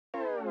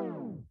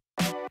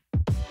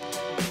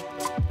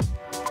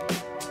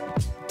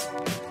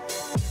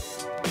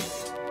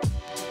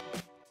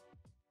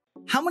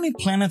many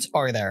planets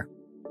are there?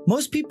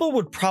 Most people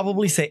would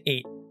probably say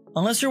 8,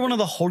 unless you're one of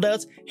the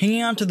holdouts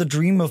hanging on to the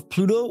dream of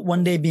Pluto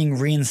one day being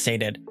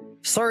reinstated.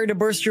 Sorry to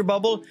burst your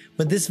bubble,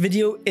 but this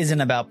video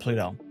isn't about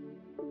Pluto.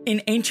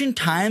 In ancient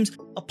times,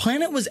 a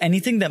planet was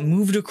anything that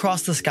moved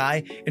across the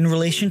sky in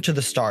relation to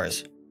the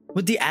stars.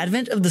 With the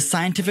advent of the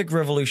scientific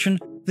revolution,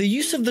 the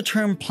use of the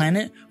term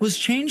planet was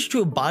changed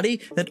to a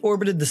body that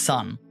orbited the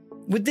sun.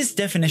 With this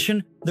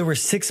definition, there were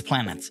 6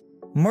 planets: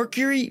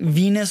 Mercury,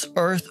 Venus,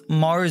 Earth,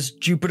 Mars,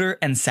 Jupiter,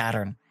 and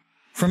Saturn.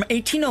 From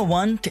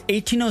 1801 to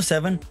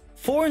 1807,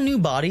 4 new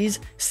bodies,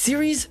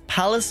 Ceres,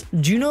 Pallas,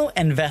 Juno,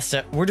 and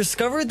Vesta, were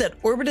discovered that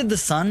orbited the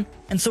sun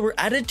and so were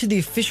added to the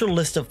official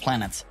list of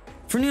planets.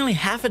 For nearly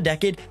half a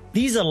decade,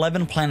 these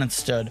 11 planets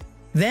stood.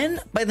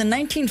 Then, by the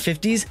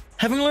 1950s,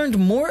 having learned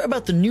more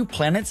about the new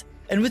planets,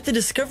 and with the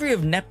discovery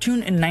of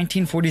Neptune in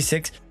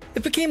 1946,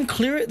 it became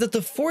clear that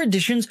the 4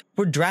 additions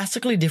were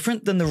drastically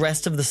different than the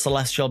rest of the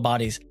celestial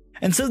bodies,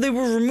 and so they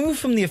were removed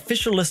from the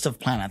official list of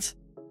planets.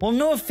 While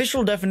no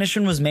official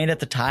definition was made at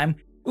the time,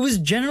 it was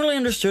generally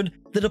understood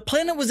that a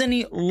planet was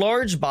any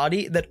large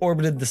body that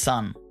orbited the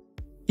sun.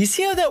 You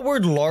see how that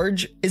word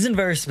large isn't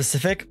very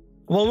specific?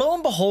 Well, lo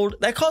and behold,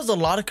 that caused a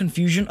lot of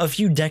confusion a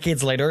few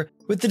decades later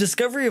with the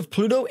discovery of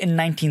Pluto in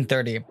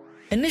 1930.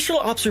 Initial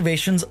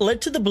observations led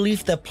to the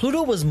belief that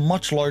Pluto was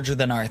much larger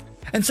than Earth,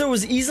 and so it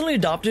was easily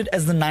adopted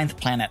as the 9th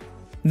planet.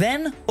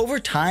 Then, over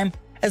time,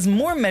 as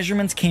more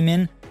measurements came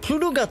in,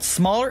 Pluto got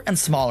smaller and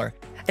smaller,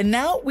 and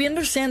now we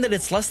understand that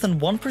it's less than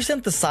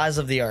 1% the size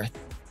of the Earth.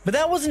 But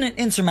that wasn't an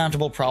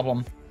insurmountable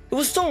problem. It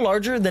was still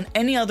larger than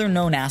any other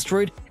known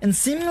asteroid and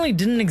seemingly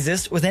didn't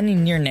exist with any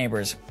near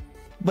neighbors.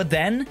 But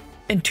then,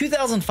 in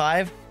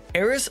 2005,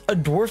 Eris, a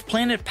dwarf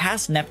planet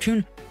past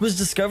Neptune, was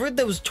discovered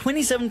that was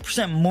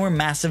 27% more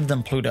massive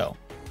than Pluto.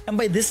 And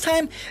by this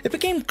time, it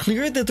became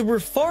clear that there were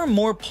far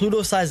more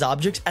Pluto-sized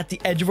objects at the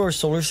edge of our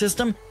solar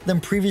system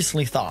than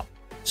previously thought.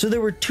 So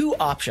there were 2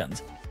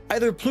 options.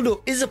 Either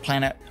Pluto is a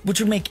planet, which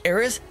would make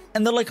Eris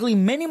and the likely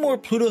many more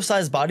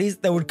Pluto-sized bodies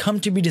that would come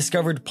to be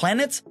discovered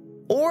planets,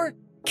 or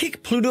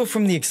kick Pluto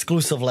from the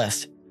exclusive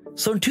list.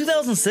 So in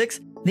 2006,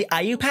 the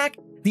IUPAC,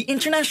 the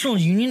International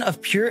Union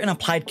of Pure and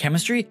Applied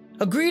Chemistry,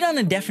 agreed on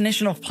a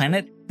definition of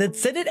planet that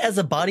set it as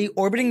a body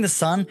orbiting the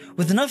sun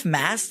with enough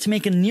mass to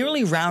make a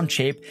nearly round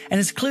shape and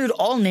has cleared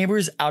all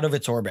neighbors out of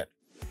its orbit.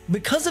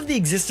 Because of the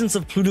existence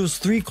of Pluto's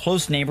 3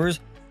 close neighbors,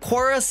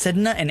 Quora,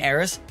 Sedna, and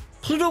Eris,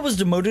 Pluto was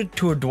demoted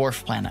to a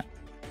dwarf planet.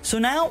 So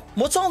now,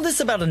 what's all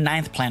this about a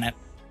 9th planet?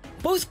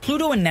 Both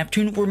Pluto and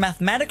Neptune were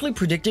mathematically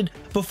predicted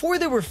before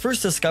they were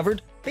first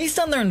discovered based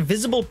on their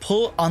invisible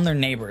pull on their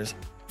neighbors.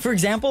 For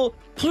example,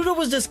 Pluto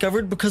was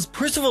discovered because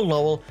Percival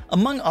Lowell,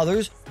 among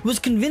others, was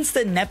convinced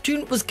that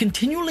Neptune was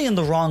continually in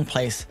the wrong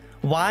place.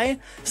 Why?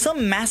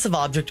 Some massive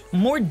object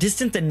more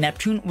distant than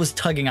Neptune was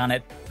tugging on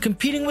it,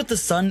 competing with the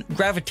sun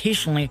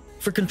gravitationally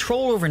for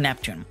control over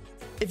Neptune.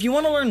 If you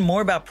want to learn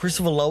more about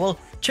Percival Lowell,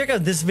 check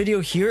out this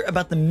video here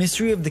about the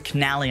mystery of the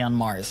canali on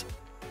Mars.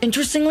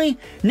 Interestingly,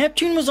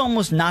 Neptune was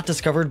almost not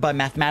discovered by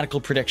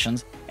mathematical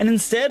predictions, and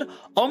instead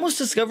almost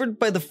discovered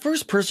by the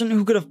first person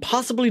who could have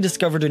possibly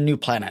discovered a new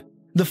planet.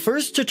 The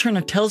first to turn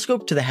a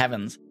telescope to the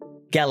heavens,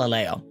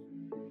 Galileo.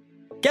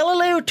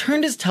 Galileo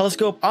turned his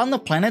telescope on the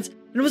planets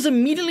and was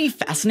immediately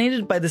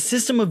fascinated by the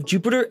system of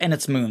Jupiter and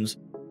its moons.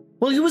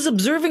 While he was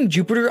observing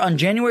Jupiter on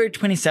January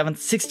 27,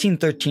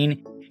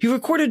 1613, he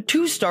recorded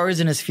 2 stars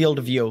in his field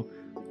of view.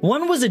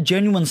 One was a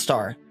genuine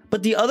star,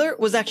 but the other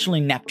was actually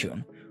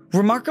Neptune.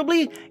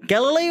 Remarkably,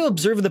 Galileo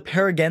observed the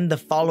pair again the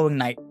following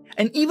night,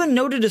 and even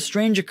noted a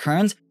strange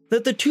occurrence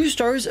that the 2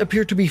 stars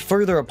appeared to be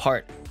further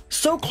apart,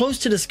 so close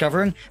to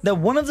discovering that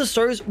one of the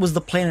stars was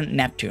the planet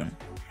Neptune.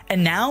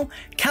 And now,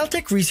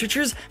 Caltech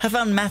researchers have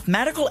found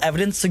mathematical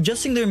evidence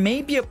suggesting there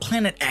may be a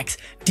planet X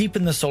deep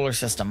in the solar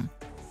system.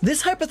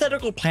 This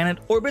hypothetical planet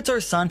orbits our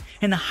sun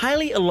in a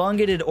highly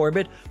elongated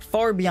orbit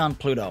far beyond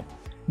Pluto.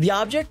 The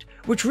object,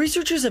 which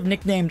researchers have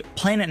nicknamed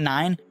Planet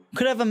 9,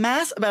 could have a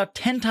mass about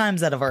 10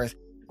 times that of Earth,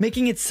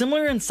 making it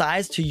similar in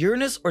size to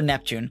Uranus or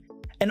Neptune,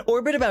 and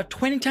orbit about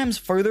 20 times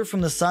further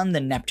from the sun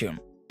than Neptune.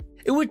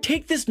 It would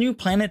take this new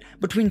planet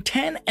between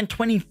 10 and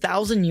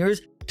 20,000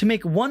 years to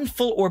make one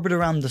full orbit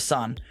around the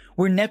sun,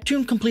 where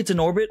Neptune completes an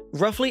orbit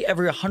roughly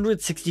every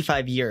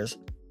 165 years.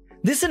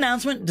 This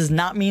announcement does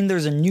not mean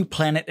there's a new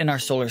planet in our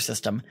solar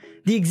system.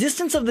 The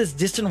existence of this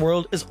distant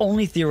world is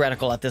only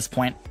theoretical at this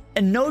point,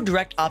 and no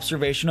direct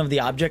observation of the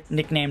object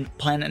nicknamed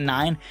Planet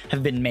 9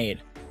 have been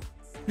made.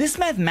 This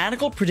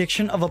mathematical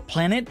prediction of a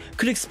planet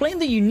could explain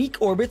the unique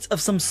orbits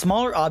of some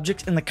smaller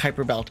objects in the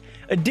Kuiper Belt,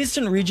 a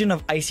distant region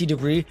of icy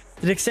debris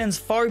that extends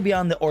far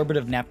beyond the orbit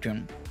of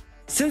Neptune.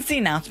 Since the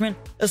announcement,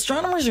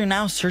 astronomers are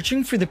now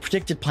searching for the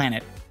predicted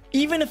planet,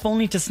 even if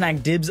only to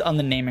snag dibs on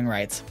the naming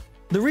rights.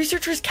 The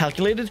researchers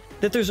calculated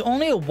that there's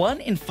only a 1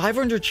 in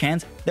 500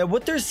 chance that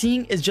what they're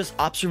seeing is just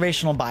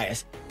observational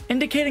bias,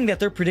 indicating that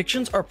their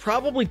predictions are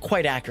probably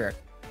quite accurate.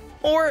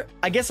 Or,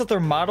 I guess that their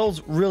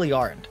models really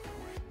aren't.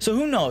 So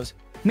who knows,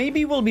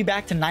 maybe we'll be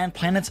back to 9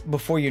 planets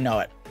before you know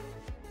it.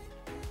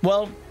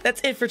 Well,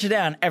 that's it for today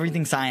on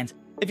Everything Science.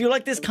 If you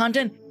like this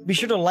content, Be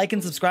sure to like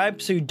and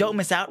subscribe so you don't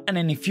miss out on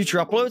any future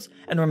uploads,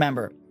 and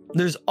remember,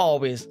 there's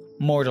always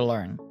more to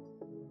learn.